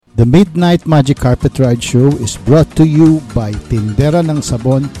The Midnight Magic Carpet Ride Show is brought to you by Tindera ng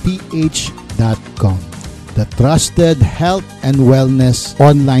Sabon PH.com, the trusted health and wellness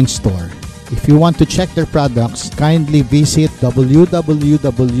online store. If you want to check their products, kindly visit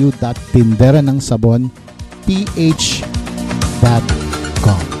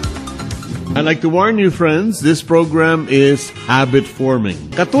www.tinderanangSabonPH.com. I'd like to warn you, friends, this program is habit forming.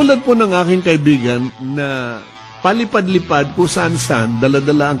 Katulad po ng aking kaibigan na palipad-lipad kung saan-saan,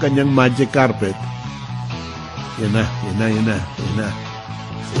 dala-dala ang kanyang magic carpet. Yan na.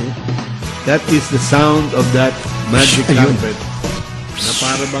 See? That is the sound of that magic carpet. Na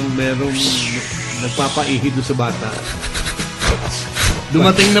para bang merong nagpapaihi doon sa bata.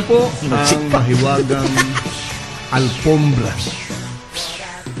 Dumating na po ang mahiwagang alfombra.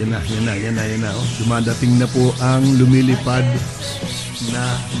 Yan na. Oh. Dumadating na po ang lumilipad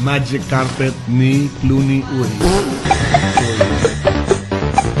na magic carpet ni Clooney Uy.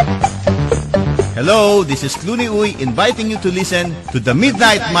 Hello, this is Clooney Uy inviting you to listen to the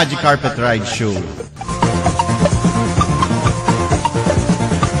Midnight Magic Carpet Ride Show.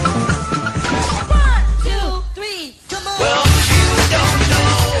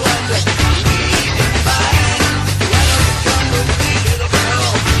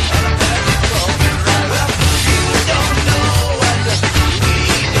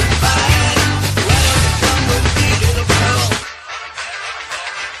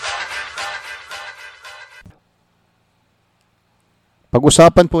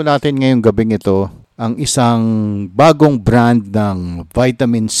 Pag-usapan po natin ngayong gabing ito ang isang bagong brand ng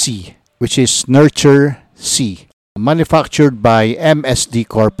vitamin C, which is Nurture C, manufactured by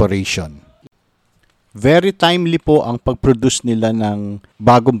MSD Corporation. Very timely po ang pag-produce nila ng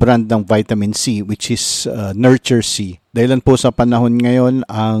bagong brand ng vitamin C, which is Nurture C. Dahilan po sa panahon ngayon,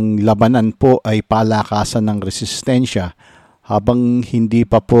 ang labanan po ay palakasan ng resistensya habang hindi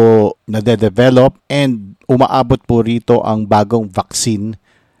pa po nade-develop and umaabot po rito ang bagong vaccine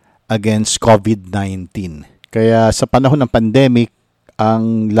against COVID-19. Kaya sa panahon ng pandemic,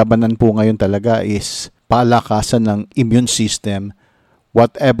 ang labanan po ngayon talaga is palakasan ng immune system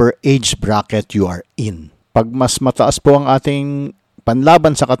whatever age bracket you are in. Pag mas mataas po ang ating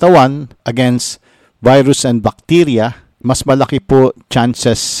panlaban sa katawan against virus and bacteria, mas malaki po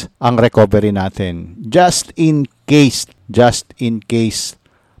chances ang recovery natin. Just in case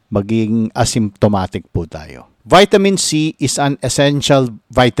maging asymptomatic po tayo. Vitamin C is an essential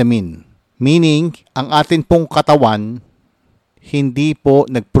vitamin, meaning ang atin pong katawan hindi po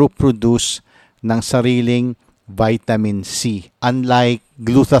nagproproduce ng sariling vitamin C. Unlike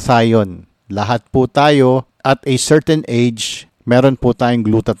glutathione, lahat po tayo at a certain age, meron po tayong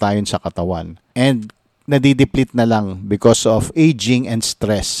glutathione sa katawan. And nadideplete na lang because of aging and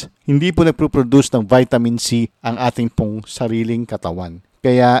stress. Hindi po nagproproduce ng vitamin C ang ating pong sariling katawan.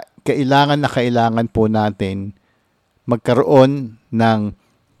 Kaya kailangan po natin magkaroon ng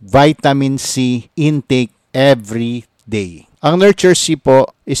vitamin C intake every day. Ang Nurture C po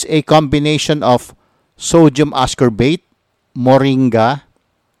is a combination of sodium ascorbate, moringa,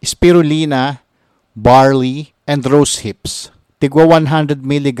 spirulina, barley, and rose hips. Tigwa 100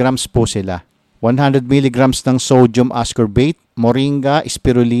 milligrams po sila. 100 milligrams ng sodium ascorbate, moringa,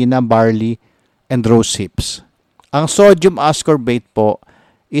 spirulina, barley, and rose hips. Ang sodium ascorbate po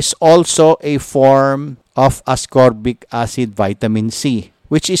is also a form of ascorbic acid vitamin C,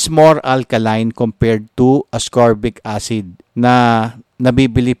 which is more alkaline compared to ascorbic acid na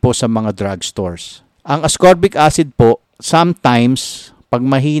nabibili po sa mga drugstores. Ang ascorbic acid po, sometimes, pag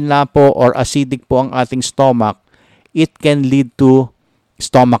mahina po or acidic po ang ating stomach, it can lead to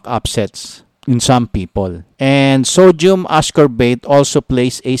stomach upsets in some people. And sodium ascorbate also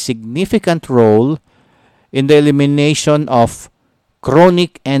plays a significant role in the elimination of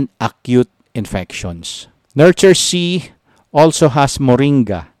chronic and acute infections. Nurture C also has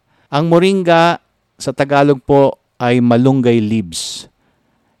moringa. Ang moringa sa Tagalog po ay malunggay leaves.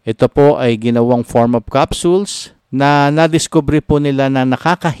 Ito po ay ginawang form of capsules na nadiskubre po nila na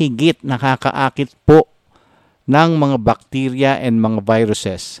nakakaakit po ng mga bacteria and mga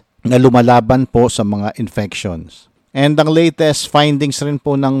viruses na lumalaban po sa mga infections. And ang latest findings rin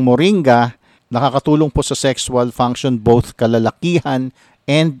po ng moringa, nakakatulong po sa sexual function both kalalakihan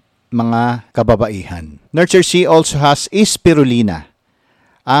and mga kababaihan. Nurture C also has spirulina.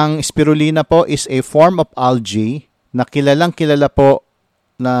 Ang spirulina po is a form of algae na kilalang-kilala po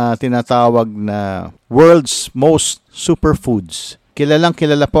na tinatawag na world's most superfoods.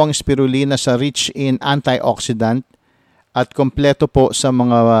 Kilalang-kilala po ang spirulina sa rich in antioxidant at kompleto po sa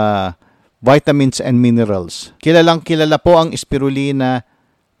mga vitamins and minerals. Kilalang-kilala po ang spirulina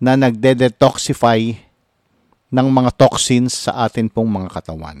na nagde-detoxify ng mga toxins sa atin pong mga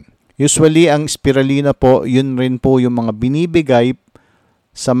katawan. Usually, ang spirulina po, yun rin po yung mga binibigay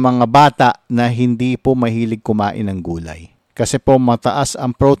sa mga bata na hindi po mahilig kumain ng gulay. Kasi po mataas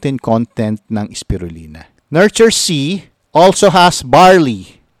ang protein content ng spirulina. Nurture C also has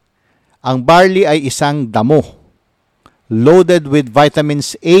barley. Ang barley ay isang damo loaded with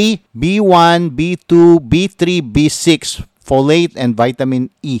vitamins A, B1, B2, B3, B6, folate, and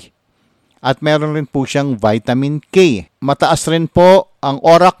vitamin E. At meron rin po siyang vitamin K. Mataas rin po ang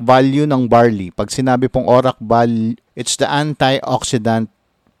ORAC value ng barley. Pag sinabi pong ORAC value, it's the antioxidant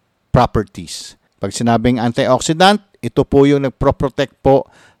properties. Pag sinabing antioxidant, ito po yung nagpro-protect po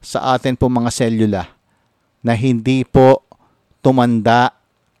sa atin po mga selula na hindi po tumanda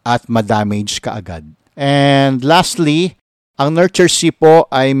at ma-damage kaagad. And lastly, ang Nurture C po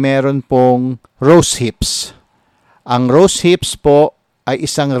ay meron pong rose hips. Ang rose hips po ay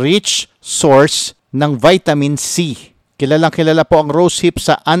isang rich source ng vitamin C. Kilalang-kilala po ang rose hips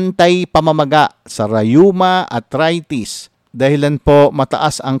sa anti-pamamaga, sa rheuma, arthritis. Dahilan po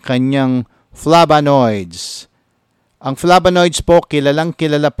mataas ang kanyang flavonoids. Ang flavonoids po,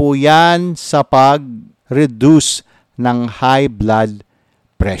 kilalang-kilala po yan sa pag-reduce ng high blood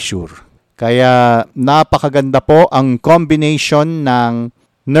pressure. Kaya napakaganda po ang combination ng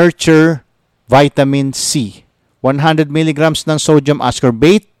Nurture Vitamin C. 100 mg ng sodium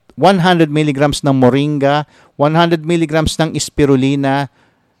ascorbate, 100 mg ng moringa, 100 mg ng spirulina,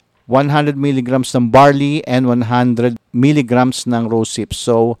 100 mg ng barley, and 100 mg ng rose hips.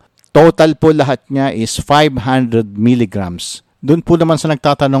 So, total po lahat niya is 500 mg. Doon po naman sa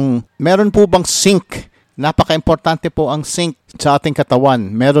nagtatanong, meron po bang zinc? Napaka-importante po ang zinc sa ating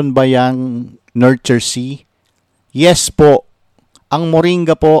katawan. Meron ba yang Nurture C? Yes po. Ang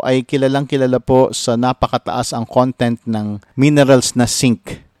moringa po ay kilalang-kilala po sa napakataas ang content ng minerals na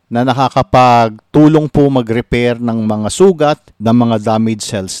zinc na nakakapagtulong po mag-repair ng mga sugat, ng mga damaged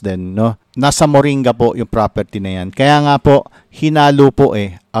cells din, no? Nasa moringa po yung property na yan. Kaya nga po, hinalo po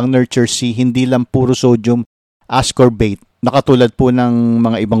ang Nurture C, hindi lang puro sodium ascorbate. Nakatulad po ng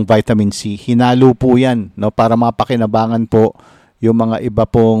mga ibang vitamin C, hinalo po yan, no, para mapakinabangan po yung mga iba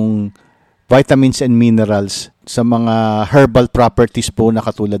pong vitamins and minerals sa mga herbal properties po na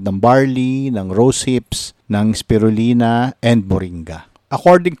katulad ng barley, ng rose hips, ng spirulina, and moringa.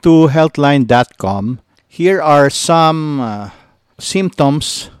 According to healthline.com, here are some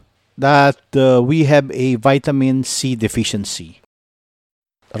symptoms that we have a vitamin C deficiency.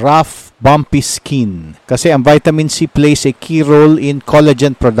 Rough, bumpy skin. Kasi ang vitamin C plays a key role in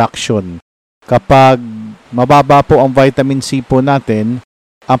collagen production. Kapag mababa po ang vitamin C po natin,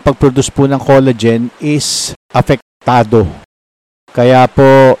 ang pag-produce po ng collagen is apektado. Kaya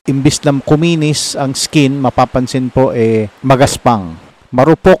po, imbis na kuminis ang skin, mapapansin po magaspang.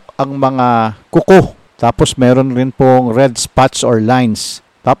 Marupok ang mga kuko. Tapos meron rin pong red spots or lines.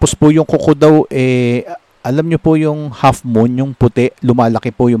 Tapos po yung kuko daw alam nyo po yung half moon, yung puti,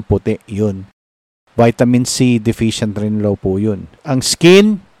 lumalaki po yung puti, yun. Vitamin C deficient rin raw po yun. Ang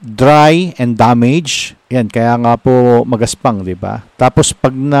skin, dry and damaged, yan, kaya nga po magaspang, di ba? Tapos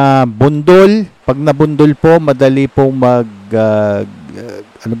pag nabundol po, madali pong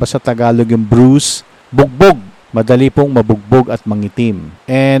ano ba sa Tagalog yung bruise, bugbog. Madali pong mabugbog at mangitim.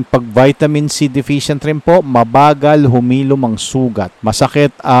 And pag vitamin C deficient rin po, mabagal humilom ang sugat.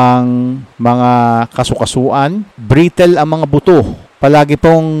 Masakit ang mga kasukasuan. Brittle ang mga buto. Palagi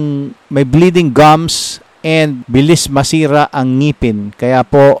pong may bleeding gums and bilis masira ang ngipin. Kaya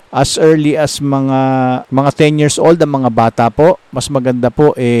po, as early as mga 10 years old, ang mga bata po, mas maganda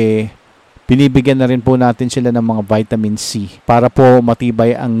po binibigyan na rin po natin sila ng mga vitamin C para po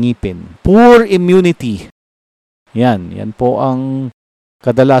matibay ang ngipin. Poor immunity. Yan po ang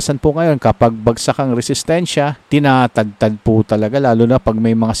kadalasan po ngayon. Kapag bagsak ang resistensya, tinatagtad po talaga, lalo na pag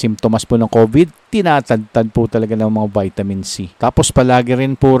may mga simptomas po ng COVID, tinatagtad po talaga ng mga vitamin C. Tapos palagi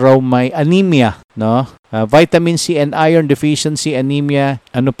rin po raw may anemia, no? Vitamin C and iron deficiency anemia,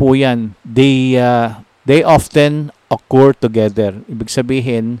 ano po yan? They often occur together. Ibig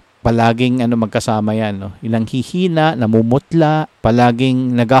sabihin, palaging magkasama yan, no? Ilang hihina, namumutla,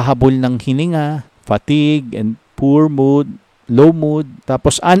 palaging naghahabol ng hininga, fatigue, and poor mood, low mood,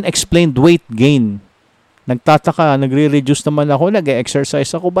 tapos unexplained weight gain. Nagtataka, nagre-reduce naman ako,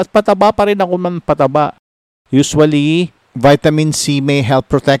 nag-exercise ako, ba't pataba pa rin ako pataba? Usually, vitamin C may help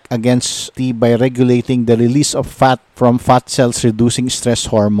protect against by regulating the release of fat from fat cells, reducing stress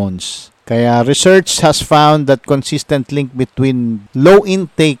hormones. Kaya research has found that consistent link between low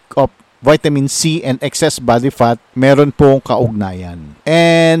intake of vitamin C and excess body fat, meron pong kaugnayan.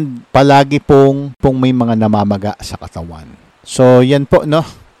 And palagi pong may mga namamaga sa katawan. So, yan po, no?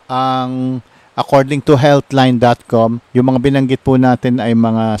 Ang according to healthline.com, yung mga binanggit po natin ay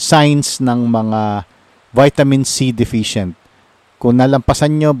mga signs ng mga vitamin C deficient. Kung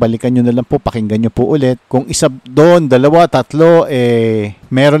nalampasan nyo, balikan nyo na lang po, pakinggan nyo po ulit. Kung isa doon, dalawa, tatlo,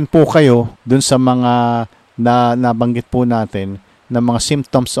 meron po kayo doon sa mga nabanggit po natin na mga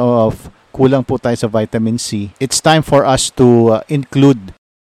symptoms of kulang po tayo sa vitamin C. It's time for us to include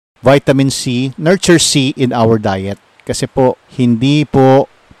vitamin C, nurture C in our diet. Kasi po, hindi po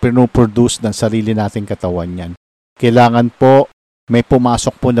pinoproduce ng sarili nating katawan yan. Kailangan po may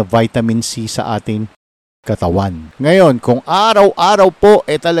pumasok po na vitamin C sa ating katawan. Ngayon, kung araw-araw po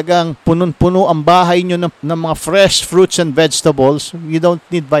talagang punun-puno ang bahay nyo ng mga fresh fruits and vegetables, you don't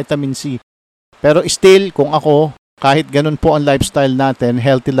need vitamin C. Pero still, kung ako, kahit ganun po ang lifestyle natin,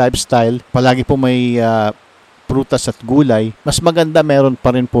 healthy lifestyle, palagi po may prutas at gulay, mas maganda meron pa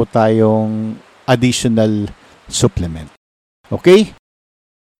rin po tayong additional supplement. Okay?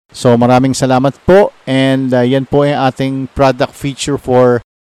 So maraming salamat po, and yan po ang ating product feature for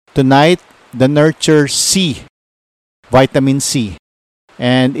tonight, the Nurture C, Vitamin C.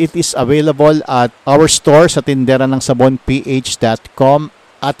 And it is available at our store sa tindera ng sabonph.com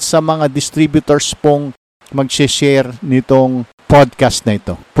at sa mga distributors pong mag-share nitong podcast na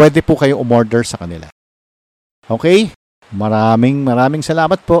ito. Pwede po kayo umorder sa kanila. Okay? Maraming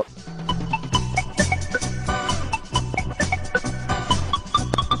salamat po.